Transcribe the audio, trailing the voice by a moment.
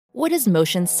What does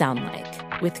motion sound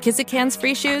like? With Kizikans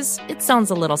free shoes, it sounds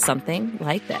a little something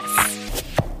like this.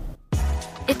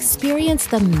 Experience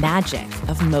the magic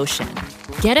of motion.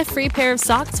 Get a free pair of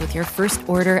socks with your first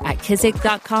order at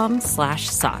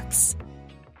kizik.com/socks.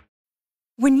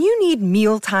 When you need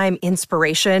mealtime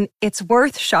inspiration, it's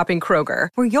worth shopping Kroger,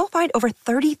 where you'll find over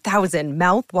 30,000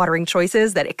 mouth-watering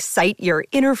choices that excite your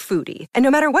inner foodie. And no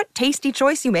matter what tasty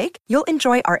choice you make, you'll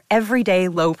enjoy our everyday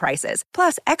low prices,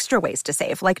 plus extra ways to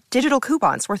save, like digital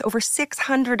coupons worth over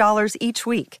 $600 each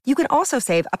week. You can also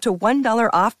save up to $1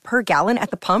 off per gallon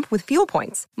at the pump with fuel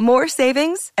points. More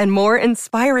savings and more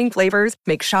inspiring flavors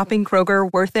make shopping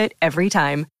Kroger worth it every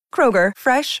time. Kroger,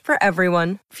 fresh for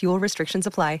everyone. Fuel restrictions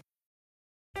apply.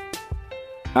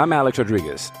 I'm Alex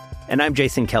Rodriguez. And I'm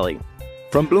Jason Kelly.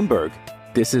 From Bloomberg,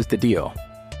 this is The Deal.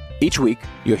 Each week,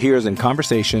 you'll hear us in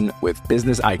conversation with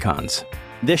business icons.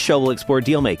 This show will explore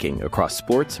deal-making across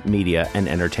sports, media, and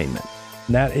entertainment.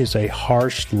 That is a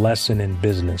harsh lesson in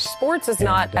business. Sports is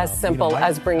not as simple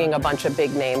as bringing a bunch of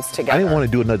big names together. I didn't want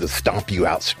to do another stomp you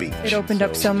out speech. It opened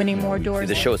up so many more doors.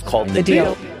 The show is called The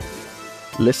Deal.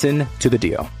 Listen to The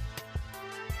Deal.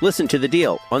 Listen to The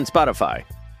Deal on Spotify.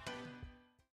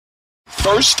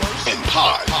 First and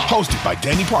Pod, hosted by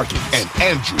Danny Parkin and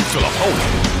Andrew Filippone.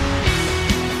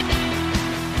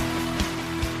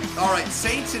 All right,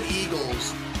 Saints and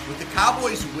Eagles, with the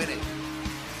Cowboys winning,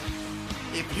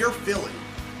 if you're Philly,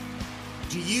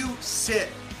 do you sit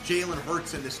Jalen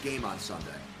Hurts in this game on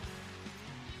Sunday?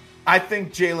 I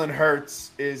think Jalen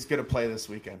Hurts is going to play this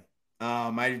weekend.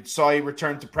 I saw he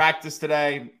returned to practice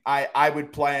today. I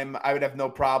would play him. I would have no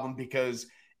problem, because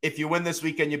if you win this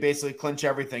weekend, you basically clinch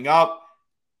everything up.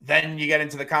 Then you get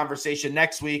into the conversation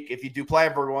next week. If you do play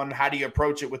everyone, how do you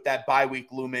approach it with that bye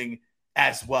week looming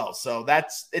as well? So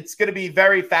it's going to be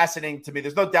very fascinating to me.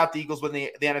 There's no doubt the Eagles win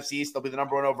the NFC East. They'll be the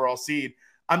number one overall seed.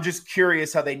 I'm just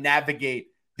curious how they navigate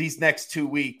these next 2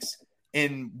 weeks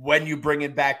in when you bring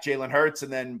in back Jalen Hurts,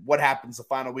 and then what happens the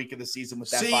final week of the season with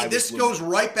that bye week. This goes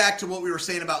right back to what we were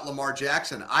saying about Lamar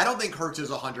Jackson. I don't think Hurts is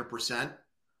 100%.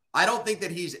 I don't think that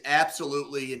he's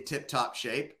absolutely in tip-top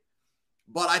shape.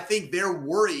 But I think they're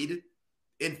worried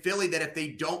in Philly that if they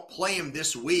don't play him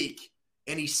this week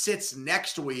and he sits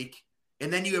next week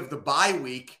and then you have the bye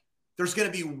week, there's going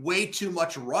to be way too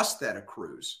much rust that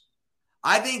accrues.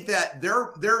 I think that they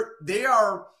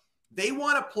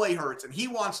want to play Hurts, and he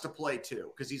wants to play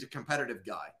too because he's a competitive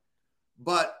guy.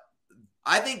 But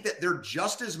I think that they're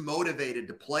just as motivated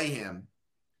to play him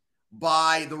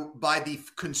by the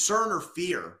concern or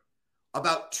fear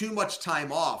about too much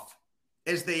time off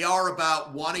as they are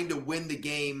about wanting to win the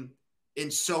game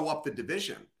and sew up the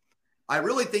division. I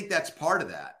really think that's part of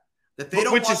that. That they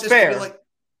don't Which want is this fair, to be like.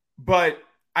 But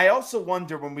I also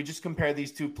wonder, when we just compare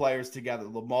these two players together,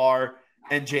 Lamar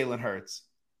and Jalen Hurts,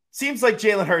 seems like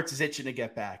Jalen Hurts is itching to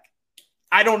get back.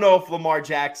 I don't know if Lamar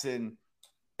Jackson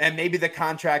and maybe the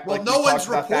contract. Well, like no one's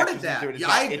reported that.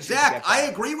 Yeah, Zach, I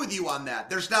agree with you on that.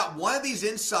 There's not one of these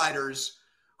insiders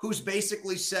who's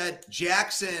basically said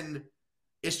Jackson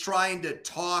is trying to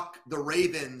talk the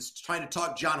Ravens, trying to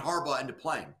talk John Harbaugh into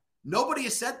playing. Nobody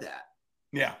has said that.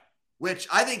 Yeah. Which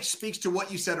I think speaks to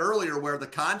what you said earlier, where the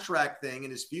contract thing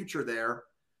and his future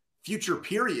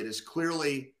period is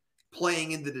clearly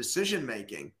playing into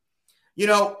decision-making. You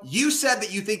know, you said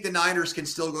that you think the Niners can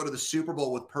still go to the Super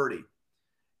Bowl with Purdy.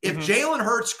 If Jalen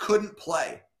Hurts couldn't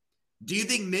play, do you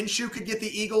think Minshew could get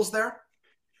the Eagles there?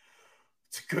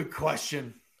 It's a good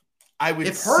question. I would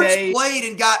If Hurts played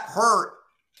and got hurt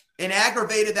and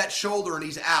aggravated that shoulder and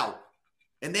he's out,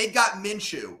 and they've got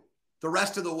Minshew the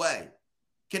rest of the way,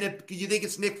 do you think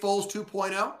it's Nick Foles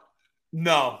 2.0?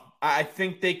 No. I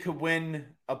think they could win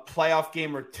a playoff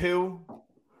game or two.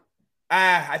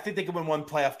 I think they could win one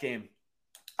playoff game.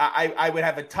 I would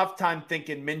have a tough time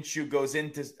thinking Minshew goes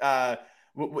into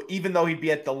even though he'd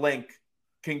be at the link,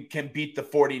 can beat the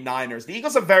 49ers. The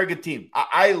Eagles are a very good team.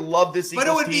 I love this Eagles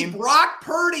team. But it would be Brock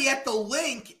Purdy at the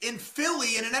link in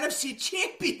Philly in an NFC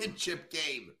Championship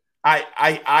game.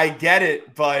 I get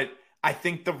it, but I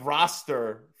think the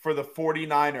roster for the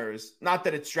 49ers, not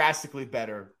that it's drastically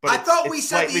better, but I thought we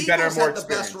said the Eagles had the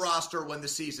best roster when the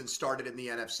season started in the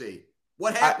NFC.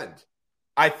 What happened?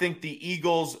 I think the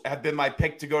Eagles have been my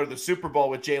pick to go to the Super Bowl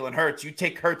with Jalen Hurts. You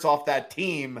take Hurts off that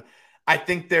team, I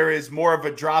think there is more of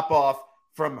a drop-off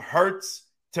from Hurts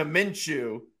to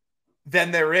Minshew than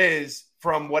there is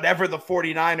from whatever the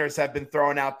 49ers have been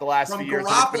throwing out the last few years.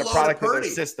 It's been a product of their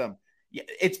system.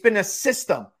 It's been a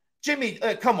system. Jimmy,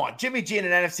 come on. Jimmy G in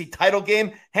an NFC title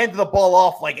game handed the ball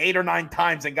off like 8 or 9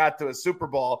 times and got to a Super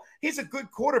Bowl. He's a good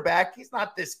quarterback. He's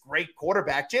not this great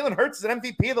quarterback. Jalen Hurts is an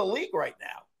MVP of the league right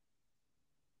now.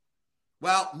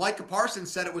 Well, Micah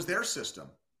Parsons said it was their system.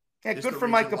 Yeah, good for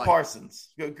Micah Parsons.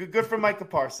 Good for Micah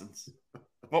Parsons.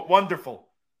 What wonderful.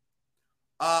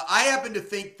 I happen to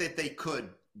think that they could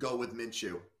go with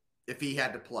Minshew if he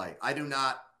had to play. I do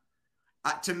not.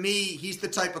 To me, he's the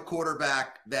type of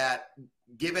quarterback that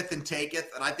giveth and taketh,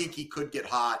 and I think he could get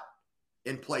hot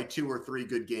and play 2 or 3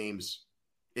 good games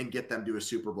and get them to a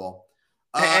Super Bowl.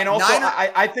 And also,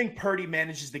 I think Purdy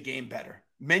manages the game better.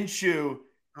 Minshew.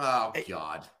 Oh,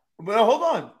 God. Well, hold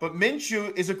on. But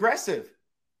Minshew is aggressive.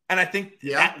 And I think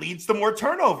that leads to more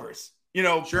turnovers.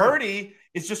 Sure. Purdy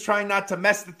is just trying not to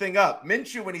mess the thing up.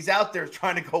 Minshew, when he's out there, is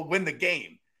trying to go win the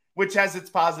game, which has its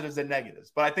positives and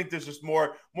negatives. But I think there's just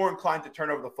more inclined to turn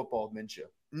over the football with Minshew.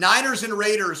 Niners and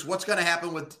Raiders, what's going to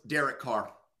happen with Derek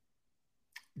Carr?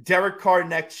 Derek Carr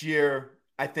next year,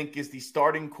 I think, is the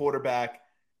starting quarterback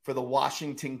for the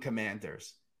Washington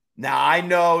Commanders. Now, I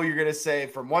know you're going to say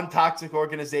from one toxic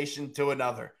organization to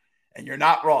another, and you're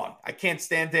not wrong. I can't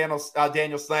stand Daniel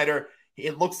Snyder.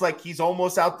 It looks like he's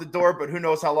almost out the door, but who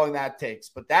knows how long that takes.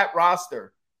 But that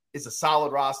roster is a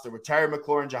solid roster with Terry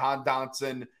McLaurin, Jahan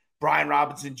Dotson, Brian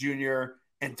Robinson Jr.,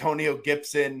 Antonio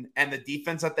Gibson, and the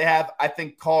defense that they have. I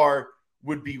think Carr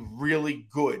would be really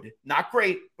good. Not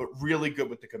great, but really good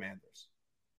with the Commanders.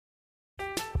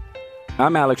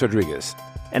 I'm Alex Rodriguez.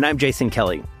 And I'm Jason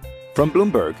Kelly. From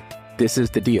Bloomberg, this is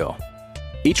The Deal.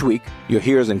 Each week, you'll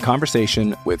hear us in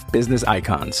conversation with business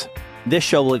icons. This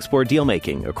show will explore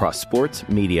deal-making across sports,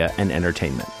 media, and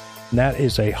entertainment. That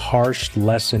is a harsh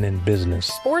lesson in business.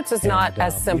 Sports is not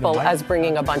as simple as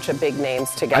bringing a bunch of big names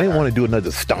together. I didn't want to do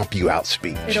another stomp you out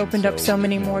speech. It opened up so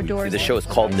many more doors. The show is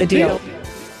called The Deal.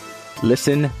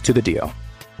 Listen to The Deal.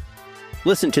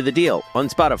 Listen to The Deal on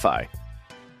Spotify.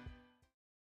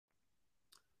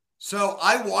 So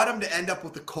I want them to end up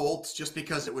with the Colts just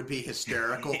because it would be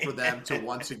hysterical for them to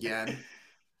once again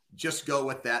just go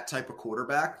with that type of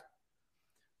quarterback.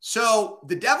 So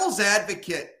the devil's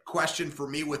advocate question for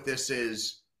me with this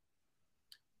is,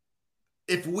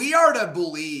 if we are to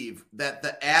believe that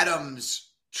the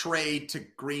Adams trade to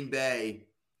Green Bay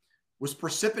was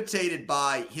precipitated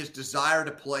by his desire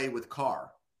to play with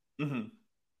Carr,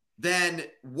 then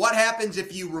what happens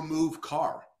if you remove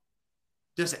Carr?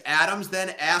 Does Adams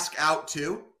then ask out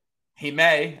too? He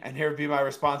may, and here would be my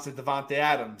response to Devontae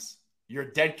Adams. Your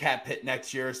dead cap hit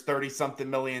next year is $30-something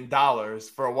million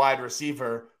for a wide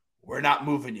receiver. We're not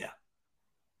moving you.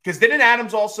 Because didn't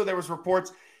Adams also, there was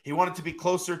reports, he wanted to be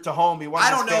closer to home. He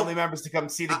wanted his family members to come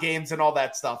see the games and all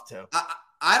that stuff too.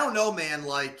 I don't know, man.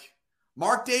 Like,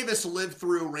 Mark Davis lived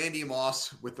through Randy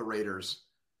Moss with the Raiders.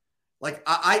 Like,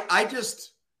 I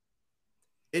just,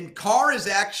 and Carr has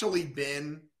actually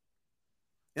been,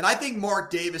 and I think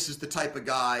Mark Davis is the type of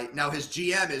guy. Now, his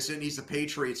GM isn't. He's a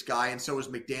Patriots guy, and so is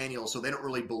McDaniel. So they don't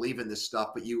really believe in this stuff.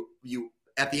 But you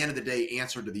at the end of the day,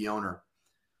 answer to the owner.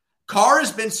 Carr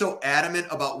has been so adamant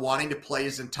about wanting to play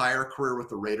his entire career with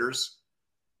the Raiders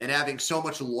and having so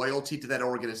much loyalty to that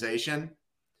organization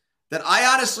that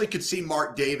I honestly could see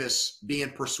Mark Davis being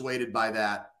persuaded by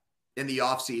that in the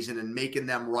offseason and making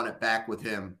them run it back with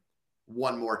him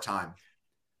one more time.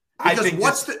 Because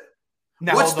what's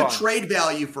the trade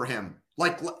value for him?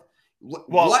 Like,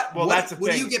 that's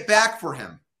what do you get back for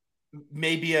him?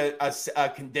 Maybe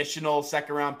a conditional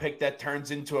second-round pick that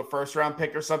turns into a first-round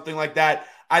pick or something like that.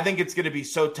 I think it's going to be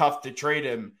so tough to trade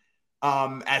him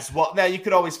as well. Now, you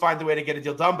could always find a way to get a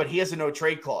deal done, but he has a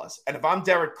no-trade clause. And if I'm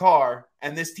Derek Carr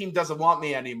and this team doesn't want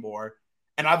me anymore,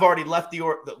 and I've already left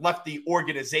the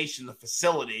organization, the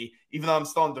facility, even though I'm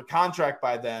still under contract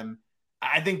by them,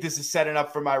 I think this is setting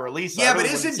up for my release. Yeah, but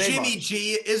isn't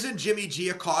Jimmy G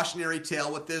a cautionary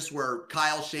tale with this, where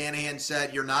Kyle Shanahan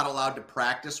said you're not allowed to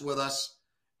practice with us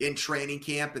in training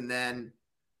camp, and then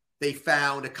they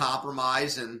found a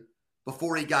compromise, and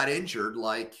before he got injured,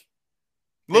 like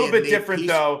a little bit different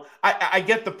though. I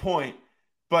get the point,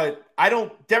 but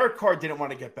Derek Carr didn't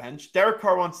want to get benched. Derek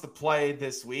Carr wants to play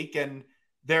this week, and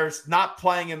there's not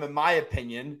playing him, in my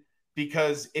opinion,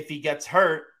 because if he gets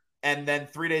hurt, and then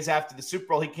 3 days after the Super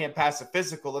Bowl, he can't pass a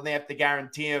physical, and they have to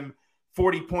guarantee him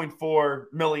 $40.4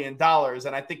 million.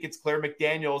 And I think it's clear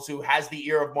McDaniels, who has the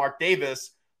ear of Mark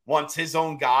Davis, wants his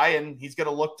own guy, and he's going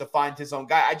to look to find his own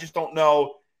guy. I just don't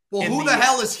know. Well, who the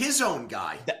hell is his own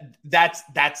guy? That's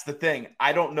the thing.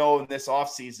 I don't know in this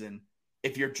offseason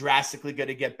if you're drastically going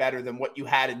to get better than what you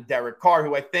had in Derek Carr,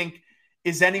 who I think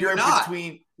is anywhere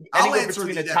between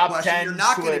the top 10. You're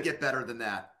not going to get better than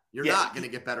that. You're not going to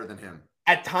get better than him.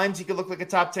 At times, he could look like a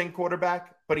top 10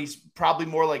 quarterback, but he's probably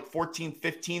more like 14th,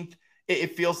 15th,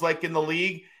 it feels like, in the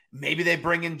league. Maybe they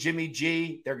bring in Jimmy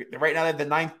G. They're right now they have the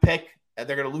 9th pick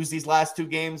They're going to lose these last 2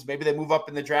 games. Maybe they move up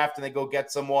in the draft and they go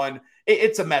get someone.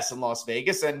 It's a mess in Las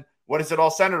Vegas. And what is it all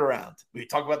centered around? We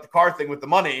talk about the Carr thing with the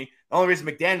money. The only reason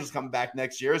McDaniel's coming back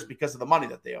next year is because of the money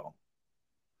that they own.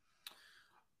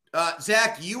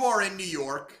 Zach, you are in New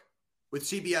York with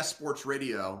CBS Sports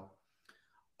Radio.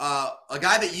 A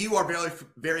guy that you are very,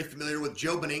 very familiar with,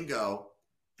 Joe Beningo,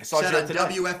 said on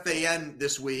WFAN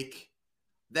this week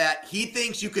that he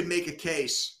thinks you could make a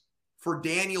case for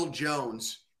Daniel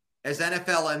Jones as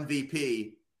NFL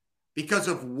MVP because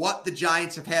of what the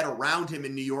Giants have had around him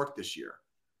in New York this year.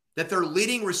 That their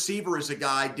leading receiver is a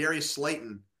guy, Darius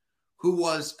Slayton, who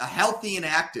was a healthy and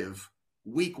active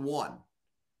week 1.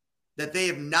 That they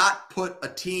have not put a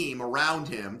team around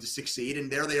him to succeed, and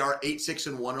there they are,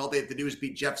 8-6-1, and all they have to do is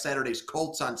beat Jeff Saturday's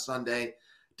Colts on Sunday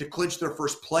to clinch their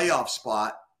first playoff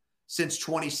spot since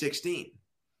 2016.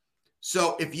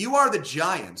 So if you are the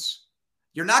Giants,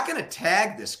 you're not going to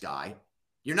tag this guy.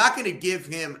 You're not going to give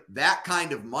him that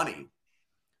kind of money.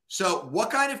 So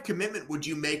what kind of commitment would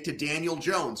you make to Daniel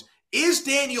Jones? Is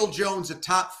Daniel Jones a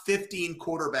top 15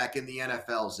 quarterback in the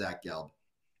NFL, Zach Gelb?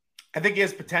 I think he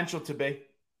has potential to be.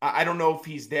 I don't know if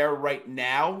he's there right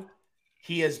now.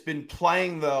 He has been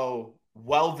playing, though,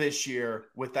 well this year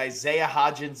with Isaiah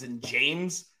Hodgins and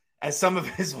James as some of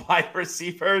his wide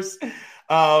receivers.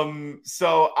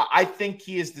 So I think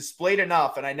he has displayed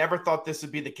enough, and I never thought this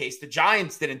would be the case. The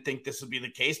Giants didn't think this would be the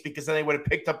case because then they would have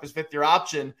picked up his 5th-year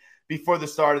option before the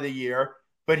start of the year.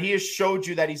 But he has showed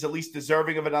you that he's at least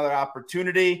deserving of another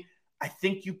opportunity. I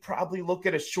think you probably look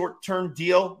at a short-term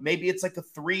deal. Maybe it's like a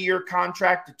 3-year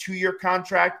contract, a 2-year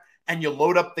contract, and you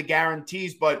load up the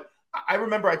guarantees. But I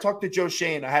remember I talked to Joe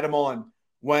Shane. I had him on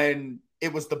when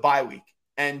it was the bye week.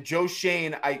 And Joe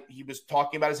Shane, he was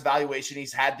talking about his evaluation.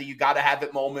 He's had the you got to have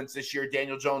it moments this year,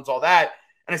 Daniel Jones, all that.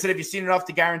 And I said, have you seen enough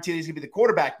to guarantee that he's going to be the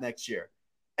quarterback next year?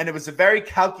 And it was a very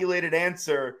calculated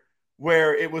answer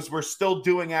where it was, we're still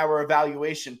doing our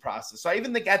evaluation process. So I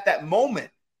even think at that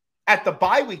moment, at the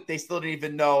bye week, they still didn't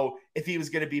even know if he was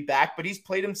going to be back, but he's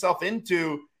played himself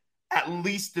into at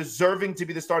least deserving to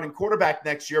be the starting quarterback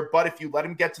next year. But if you let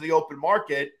him get to the open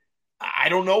market, I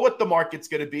don't know what the market's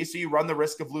going to be, so you run the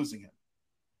risk of losing him.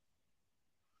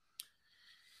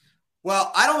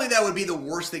 Well, I don't think that would be the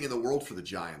worst thing in the world for the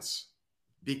Giants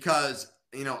because,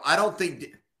 I don't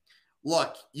think –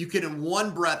 look, you can in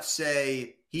one breath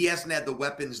say he hasn't had the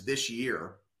weapons this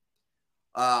year.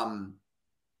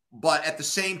 But at the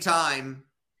same time,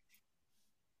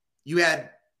 you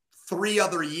had 3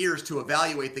 other years to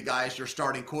evaluate the guy as your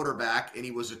starting quarterback, and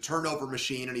he was a turnover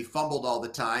machine, and he fumbled all the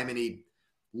time, and he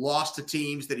lost to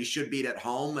teams that he should beat at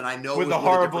home. And I know with a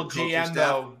horrible GM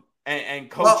though, and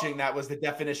coaching, that was the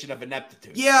definition of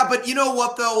ineptitude. Yeah, but you know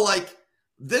what though? Like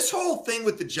this whole thing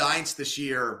with the Giants this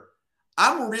year,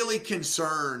 I'm really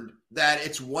concerned that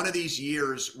it's one of these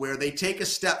years where they take a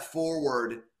step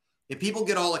forward and people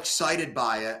get all excited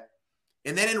by it.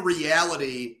 And then in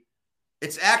reality,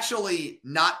 it's actually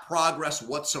not progress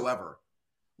whatsoever.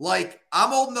 Like,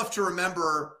 I'm old enough to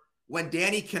remember when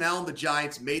Danny Cannell and the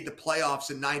Giants made the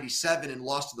playoffs in 97 and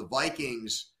lost to the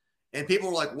Vikings, and people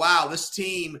were like, wow, this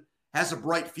team has a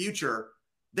bright future.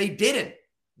 They didn't.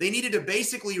 They needed to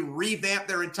basically revamp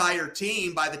their entire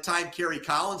team. By the time Kerry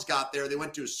Collins got there, they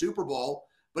went to a Super Bowl,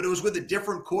 but it was with a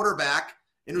different quarterback,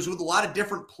 and it was with a lot of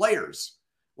different players.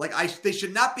 Like, they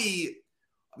should not be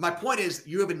 – my point is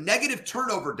you have a negative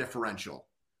turnover differential.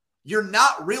 You're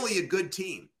not really a good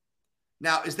team.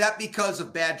 Now, is that because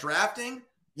of bad drafting?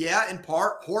 Yeah, in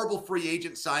part. Horrible free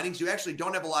agent signings. You actually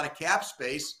don't have a lot of cap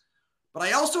space. But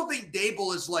I also think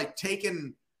Dable is like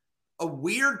taken a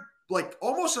weird, like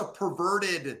almost a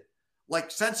perverted,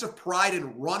 like sense of pride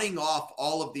in running off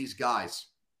all of these guys.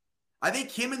 I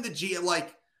think him and the GM,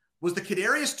 like, was the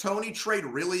Kadarius Toney trade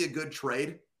really a good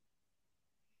trade?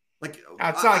 Like,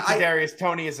 it's not like Kadarius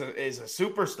Toney is a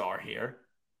superstar here.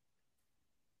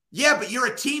 Yeah, but you're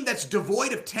a team that's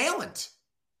devoid of talent.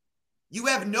 You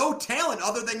have no talent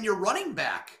other than your running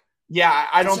back. Yeah,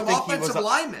 I don't think he was offensive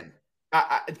lineman.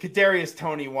 Kadarius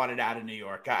Toney wanted out of New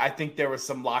York. I think there was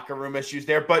some locker room issues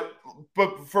there. But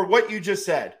for what you just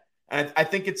said, and I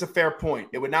think it's a fair point.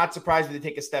 It would not surprise me to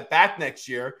take a step back next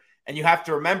year. And you have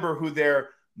to remember who they're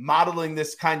modeling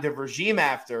this kind of regime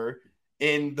after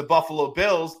in the Buffalo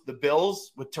Bills. The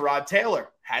Bills with Tyrod Taylor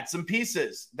had some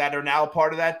pieces that are now a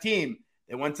part of that team.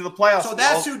 They went to the playoffs. So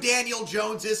that's who Daniel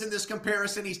Jones is in this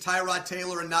comparison. He's Tyrod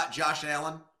Taylor and not Josh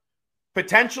Allen.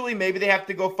 Potentially, maybe they have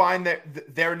to go find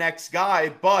their next guy,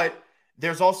 but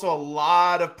there's also a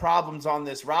lot of problems on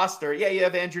this roster. Yeah, you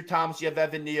have Andrew Thomas, you have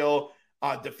Evan Neal,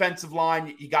 defensive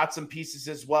line, you got some pieces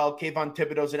as well. Kayvon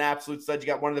Thibodeau's an absolute stud. You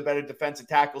got one of the better defensive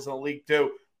tackles in the league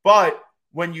too. But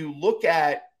when you look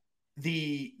at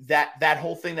that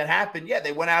whole thing that happened, yeah,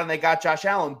 they went out and they got Josh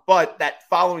Allen, but that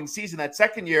following season, that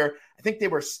second year, I think they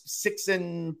were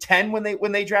 6-10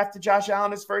 when they drafted Josh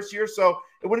Allen his first year. So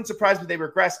it wouldn't surprise me if they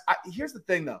regress. Here's the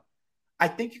thing, though. I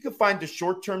think you could find a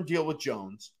short-term deal with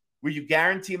Jones where you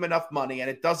guarantee him enough money and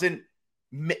it doesn't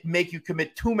make you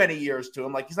commit too many years to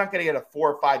him. Like, he's not going to get a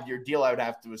 4 or 5 year deal, I would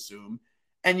have to assume.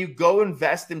 And you go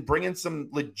invest and bring in some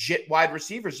legit wide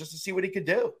receivers just to see what he could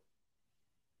do.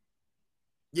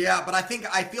 Yeah, but I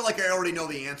feel like I already know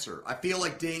the answer. I feel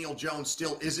like Daniel Jones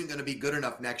still isn't going to be good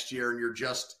enough next year, and you're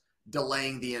just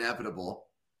delaying the inevitable,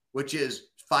 which is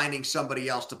finding somebody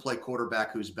else to play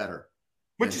quarterback who's better.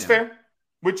 Which is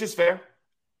fair.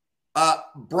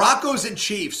 Broncos and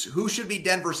Chiefs. Who should be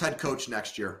Denver's head coach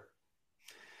next year?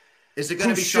 Is it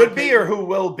going to be Sean Payton? Or who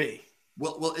will be?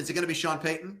 Well, is it going to be Sean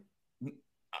Payton?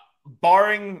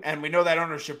 Barring, and we know that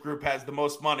ownership group has the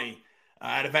most money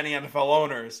out of any NFL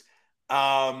owners.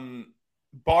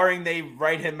 Barring they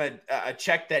write him a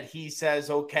check that he says,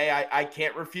 okay, I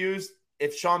can't refuse.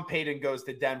 If Sean Payton goes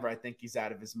to Denver, I think he's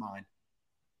out of his mind.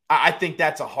 I think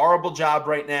that's a horrible job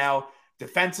right now.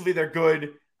 Defensively, they're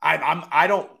good. I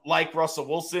don't like Russell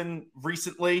Wilson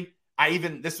recently.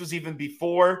 This was even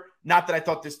before, not that I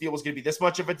thought this deal was going to be this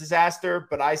much of a disaster,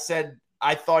 but I said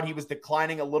I thought he was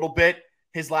declining a little bit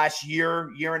his last year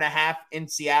and a half in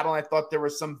Seattle. I thought there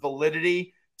was some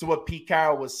validity to what Pete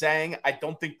Carroll was saying. I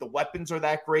don't think the weapons are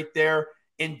that great there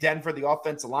in Denver. The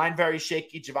offensive line, very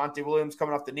shaky. Javonte Williams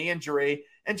coming off the knee injury.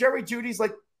 And Jerry Jeudy's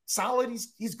like solid.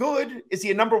 He's good. Is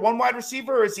he a number one wide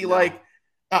receiver? Or is he like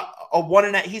a one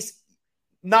and a? He's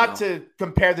not to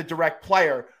compare the direct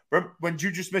player. When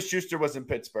Juju Smith-Schuster was in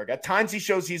Pittsburgh, at times he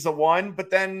shows he's a 1, but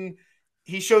then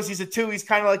he shows he's a 2. He's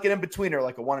kind of like an in-betweener,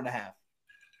 like a 1.5.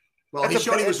 Well, he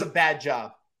showed he was a bad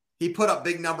job. He put up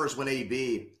big numbers when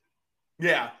AB.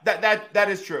 Yeah, that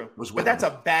is true. But that's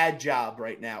a bad job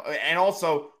right now. And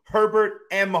also, Herbert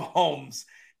and Mahomes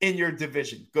in your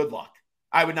division. Good luck.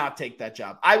 I would not take that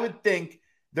job. I would think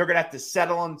they're going to have to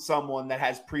settle on someone that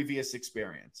has previous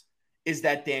experience. Is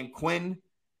that Dan Quinn?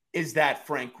 Is that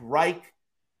Frank Reich?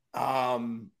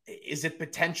 Is it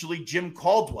potentially Jim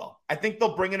Caldwell? I think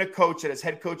they'll bring in a coach that has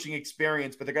head coaching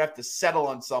experience, but they're going to have to settle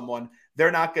on someone.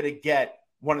 They're not going to get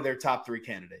one of their top 3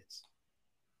 candidates.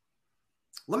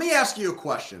 Let me ask you a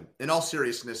question in all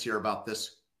seriousness here about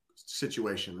this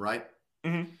situation, right?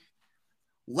 Mm-hmm.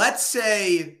 Let's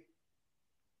say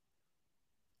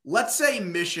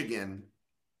Michigan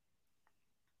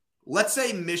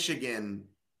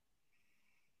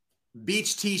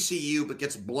beats TCU but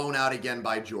gets blown out again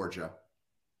by Georgia.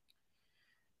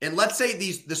 And let's say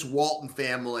this Walton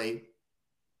family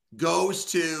goes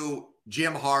to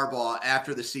Jim Harbaugh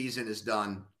after the season is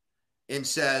done and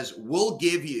says, we'll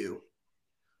give you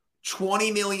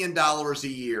 $20 million a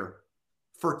year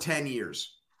for 10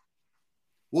 years.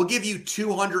 We'll give you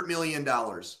 $200 million.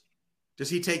 Does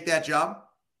he take that job?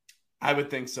 I would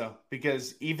think so,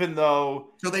 because even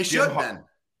though... So they should then.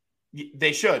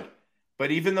 They should.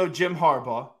 But even though Jim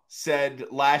Harbaugh said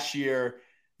last year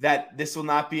that this will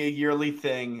not be a yearly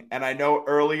thing, and I know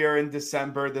earlier in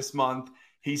December this month,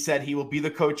 he said he will be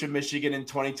the coach of Michigan in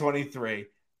 2023.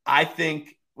 I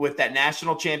think with that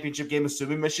national championship game,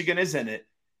 assuming Michigan is in it,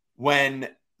 when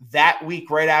that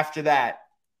week right after that,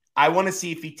 I want to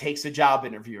see if he takes a job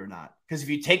interview or not. Because if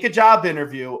you take a job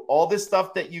interview, all this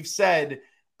stuff that you've said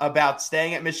about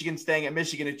staying at Michigan,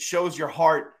 it shows your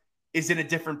heart is in a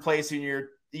different place and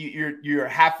you're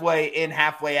halfway in,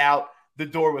 halfway out the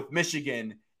door with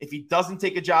Michigan. If he doesn't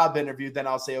take a job interview, then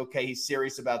I'll say, okay, he's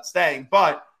serious about staying.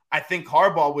 But I think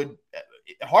Harbaugh,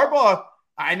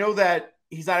 I know that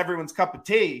he's not everyone's cup of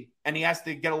tea and he has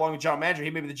to get along with general manager. He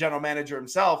may be the general manager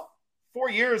himself. 4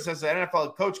 years as an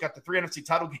NFL coach, got to 3 NFC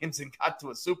title games and got to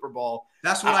a Super Bowl.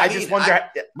 That's what I mean. Just wonder.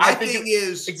 My thing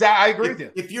is, exactly. I agree with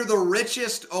you. If you're the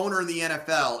richest owner in the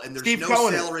NFL and there's no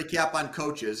salary cap on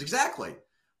coaches, exactly,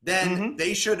 then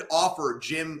they should offer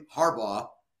Jim Harbaugh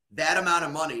that amount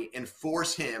of money and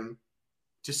force him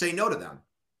to say no to them.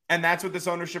 And that's what this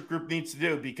ownership group needs to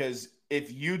do, because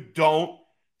if you don't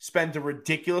spend a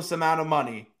ridiculous amount of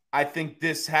money, I think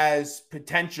this has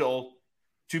potential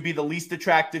to be the least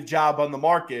attractive job on the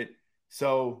market.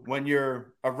 So when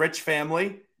you're a rich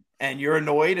family and you're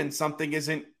annoyed and something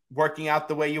isn't working out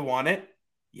the way you want it,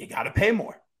 you got to pay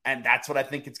more. And that's what I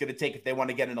think it's going to take if they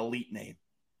want to get an elite name.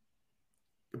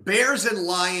 Bears and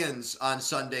Lions on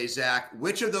Sunday, Zach.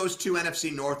 Which of those 2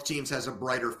 NFC North teams has a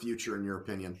brighter future, in your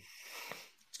opinion?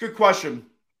 It's a good question,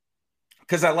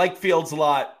 because I like Fields a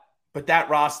lot, but that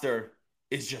roster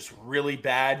is just really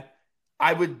bad.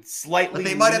 I would slightly... But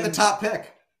they might have the top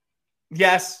pick.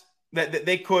 Yes, that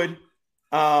they could.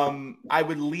 I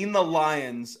would lean the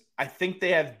Lions. I think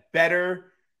they have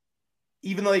better,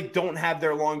 even though they don't have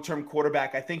their long-term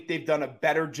quarterback, I think they've done a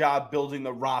better job building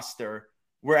the roster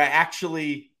where I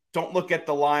actually don't look at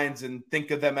the Lions and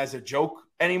think of them as a joke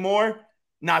anymore.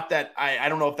 Not that I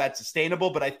don't know if that's sustainable,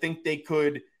 but I think they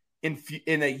could, in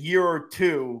a year or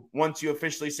two, once you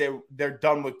officially say they're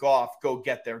done with Goff, go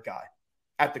get their guy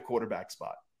at the quarterback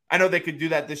spot. I know they could do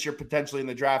that this year potentially in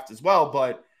the draft as well,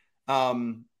 but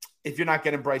if you're not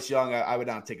getting Bryce Young, I would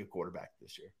not take a quarterback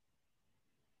this year.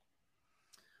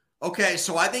 Okay,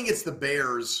 so I think it's the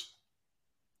Bears,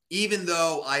 even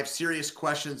though I have serious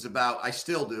questions about, I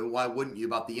still do, why wouldn't you,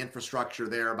 about the infrastructure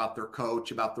there, about their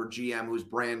coach, about their GM who's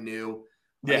brand new.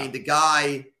 Yeah. I mean, the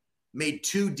guy made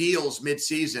 2 deals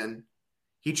midseason.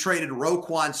 He traded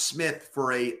Roquan Smith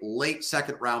for a late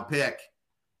second-round pick,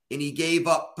 and he gave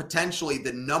up potentially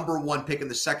the number 1 pick in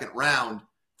the second round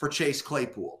for Chase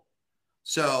Claypool.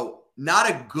 So not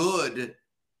a good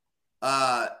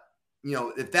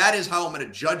if that is how I'm going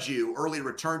to judge you, early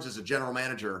returns as a general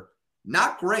manager,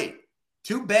 not great.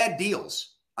 2 bad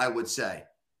deals, I would say.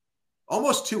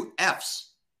 Almost 2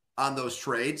 Fs on those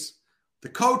trades. The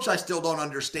coach, I still don't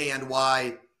understand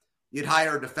why you'd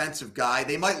hire a defensive guy.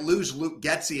 They might lose Luke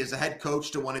Getsy as a head coach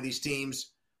to one of these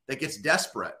teams that gets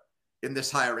desperate in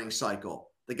this hiring cycle.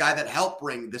 The guy that helped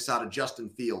bring this out of Justin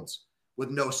Fields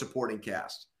with no supporting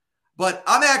cast. But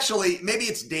I'm actually, maybe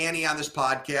it's Danny on this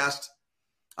podcast,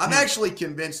 I'm actually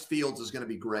convinced Fields is going to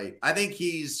be great. I think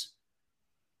he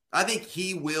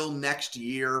will next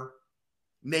year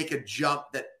make a jump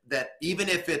that even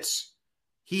if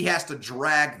he has to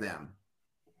drag them,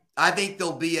 I think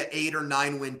they'll be an 8 or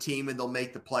 9 win team and they'll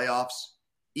make the playoffs,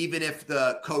 even if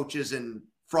the coaches and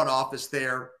front office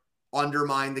there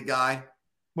undermine the guy.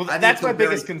 Well, that's my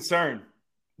biggest concern,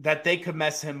 that they could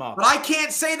mess him up. But I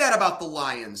can't say that about the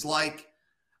Lions. Like,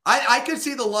 I could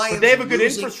see the Lions. But they have a good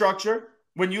infrastructure.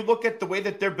 When you look at the way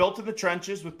that they're built in the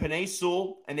trenches with Penei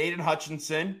Sewell and Aiden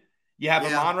Hutchinson, you have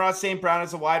Amon-Ra St. Brown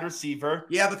as a wide receiver.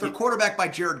 Yeah, but they're quarterbacked by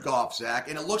Jared Goff, Zach,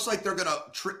 and it looks like they're going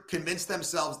to convince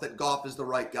themselves that Goff is the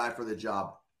right guy for the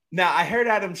job. Now, I heard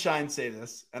Adam Shine say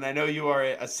this, and I know you are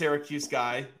a Syracuse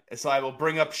guy, so I will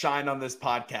bring up Shine on this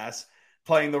podcast,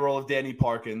 playing the role of Danny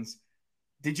Parkins.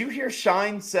 Did you hear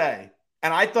Shine say,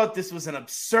 and I thought this was an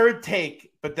absurd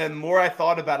take, but then more I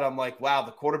thought about it, I'm like, wow,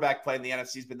 the quarterback play in the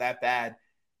NFC has been that bad.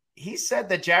 He said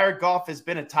that Jared Goff has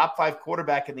been a top 5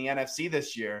 quarterback in the NFC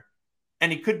this year,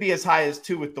 and he could be as high as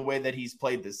 2 with the way that he's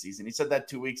played this season. He said that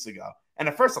 2 weeks ago. And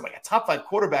at first, I'm like, a top 5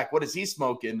 quarterback, what is he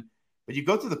smoking? But you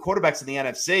go through the quarterbacks in the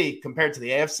NFC compared to the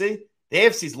AFC. The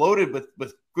AFC is loaded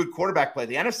with good quarterback play.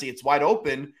 The NFC, it's wide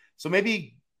open. So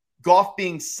maybe Goff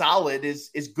being solid is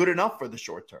good enough for the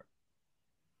short term.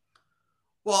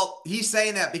 Well, he's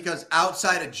saying that because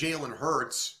outside of Jalen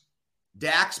Hurts,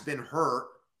 Dak's been hurt.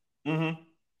 Mm-hmm.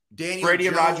 Daniel Brady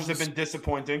Jones, and Rodgers have been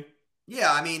disappointing.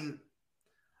 Yeah, I mean,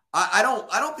 I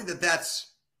don't think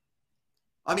that's.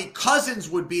 I mean, Cousins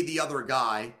would be the other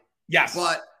guy. Yes,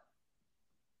 but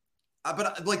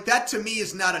like that to me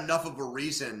is not enough of a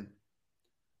reason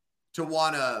to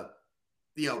want to,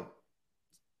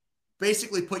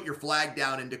 basically put your flag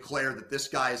down and declare that this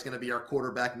guy is going to be our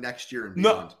quarterback next year and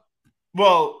beyond. No.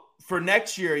 Well, for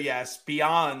next year, yes.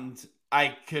 Beyond,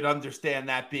 I could understand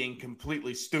that being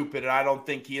completely stupid, and I don't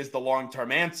think he is the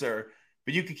long-term answer.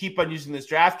 But you could keep on using this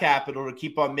draft capital to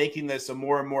keep on making this a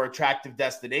more and more attractive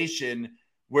destination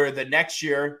where the next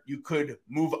year you could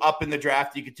move up in the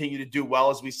draft. You continue to do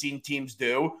well, as we've seen teams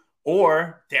do.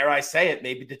 Or, dare I say it,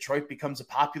 maybe Detroit becomes a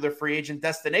popular free agent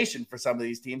destination for some of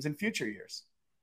these teams in future years.